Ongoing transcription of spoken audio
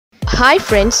Hi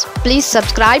friends, please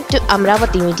subscribe to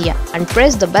Amaravathi Media and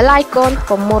press the bell icon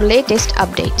for more latest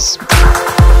updates.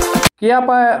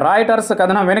 కియాపై Reuters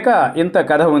కథనం వెనుక ఇంత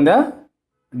కథ ఉందా?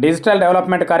 Digital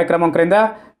development కార్యక్రమం క్రింద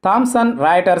థామ్సన్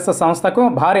రాయిటర్స్ సంస్థకు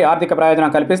భారీ ఆర్థిక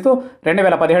ప్రయోజనం కల్పిస్తూ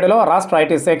 2017లో రాష్ట్ర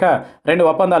ఐటీ శాఖ 2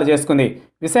 ఒప్పందాలు చేసుకుంది.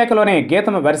 విశాఖలోని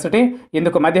గీతం వర్సిటీ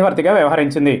ఇందుకు మధ్యవర్తిగా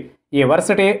వ్యవహరించింది. ఈ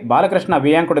వర్సిటీ బాలకృష్ణ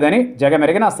వియాంకుడిదని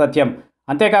జగమెరిగిన సత్యం.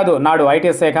 అంతేకాదు నాడు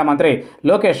ఐటీ శాఖ మంత్రి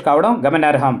లోకేష్ కావడం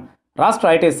గమనార్హం. రాష్ట్ర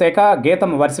ఐటీ శాఖ,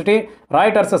 గీతం వర్సిటీ,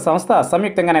 రాయిటర్స్ సంస్థ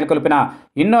సంయుక్తంగా నెలకొల్పిన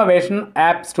ఇన్నోవేషన్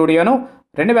యాప్ స్టూడియోను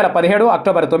 2017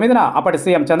 అక్టోబర్ 9న అప్పటి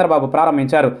సీఎం చంద్రబాబు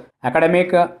ప్రారంభించారు.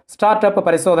 అకాడమిక్, స్టార్టప్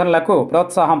పరిశోధనలకు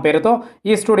ప్రోత్సాహం పేరుతో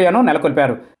ఈ స్టూడియోను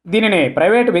నెలకొల్పారు. దీనిని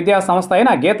ప్రైవేటు విద్యా సంస్థ అయిన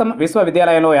గీతం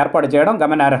విశ్వవిద్యాలయంలో ఏర్పాటు చేయడం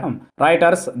గమనార్హం.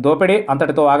 రాయిటర్స్ దోపిడీ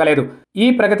అంతటితో ఆగలేదు. ఈ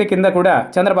ప్రగతి కింద కూడా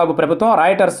చంద్రబాబు ప్రభుత్వం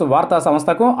రాయిటర్స్ వార్తా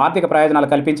సంస్థకు ఆర్థిక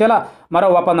ప్రయోజనాలు కల్పించేలా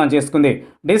మరో ఒప్పందం చేసుకుంది.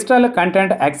 డిజిటల్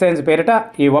కంటెంట్ ఎక్స్చేంజ్ పేరిట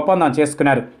ఈ ఒప్పందం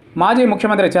చేసుకున్నారు. మాజీ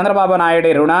ముఖ్యమంత్రి చంద్రబాబు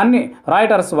నాయుడి రుణాన్ని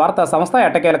రాయిటర్స్ వార్తా సంస్థ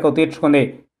ఎట్టకేలకు తీర్చుకుంది.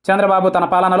 చంద్రబాబు తన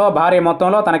పాలనలో భారీ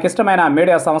మొత్తంలో తనకిష్టమైన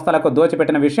మీడియా సంస్థలకు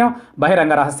దోచిపెట్టిన విషయం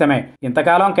బహిరంగ రహస్యమే.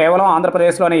 ఇంతకాలం కేవలం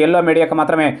ఆంధ్రప్రదేశ్లోని ఎల్లో మీడియాకు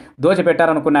మాత్రమే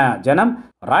దోచిపెట్టారనుకున్న జనం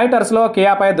రాయిటర్స్లో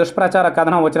కియాపై దుష్ప్రచార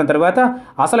కథనం వచ్చిన తరువాత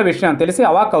అసలు విషయం తెలిసి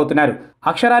అవాక్ అవుతున్నారు.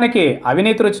 అక్షరానికి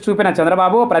అవినీతి రుచి చూపిన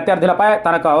చంద్రబాబు ప్రత్యర్థులపై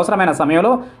తనకు అవసరమైన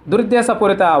సమయంలో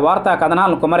దురుద్దేశపూరిత వార్తా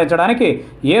కథనాలను కుమ్మరించడానికి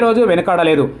ఏ రోజు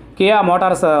వెనుకాడలేదు. కియా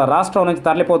మోటార్స్ రాష్ట్రం నుంచి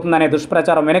తరలిపోతుందనే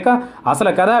దుష్ప్రచారం వెనుక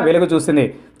అసలు కథ వెలుగు చూసింది.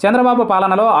 చంద్రబాబు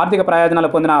పాలనలో ఆర్థిక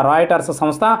ప్రయోజనాలు పొందిన రాయిటర్స్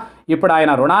సంస్థ ఇప్పుడు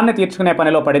ఆయన రుణాన్ని తీర్చుకునే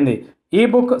పనిలో పడింది. ఈ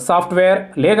book software,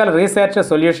 legal research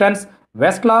solutions,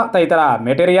 వెస్ట్లా తదితర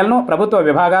మెటీరియల్ను ప్రభుత్వ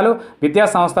విభాగాలు, విద్యా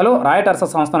సంస్థలు రాయిటర్స్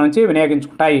సంస్థ నుంచి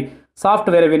వినియోగించుకుంటాయి.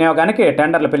 సాఫ్ట్వేర్ వినియోగానికి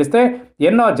టెండర్లు పిలిస్తే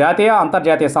ఎన్నో జాతీయ,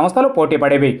 అంతర్జాతీయ సంస్థలు పోటీ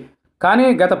పడేవి. కానీ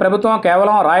గత ప్రభుత్వం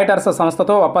కేవలం రాయిటర్స్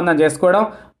సంస్థతో ఒప్పందం చేసుకోవడం,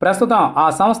 ప్రస్తుతం ఆ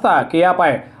సంస్థ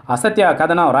కియాపై అసత్య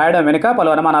కథనం రాయడం వెనుక పలు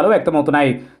అనుమానాలు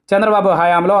వ్యక్తమవుతున్నాయి. చంద్రబాబు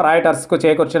హయాంలో రాయిటర్స్కు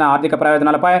చేకూర్చిన ఆర్థిక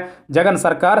ప్రయోజనాలపై జగన్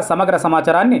సర్కార్ సమగ్ర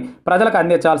సమాచారాన్ని ప్రజలకు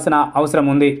అందించాల్సిన అవసరం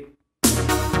ఉంది.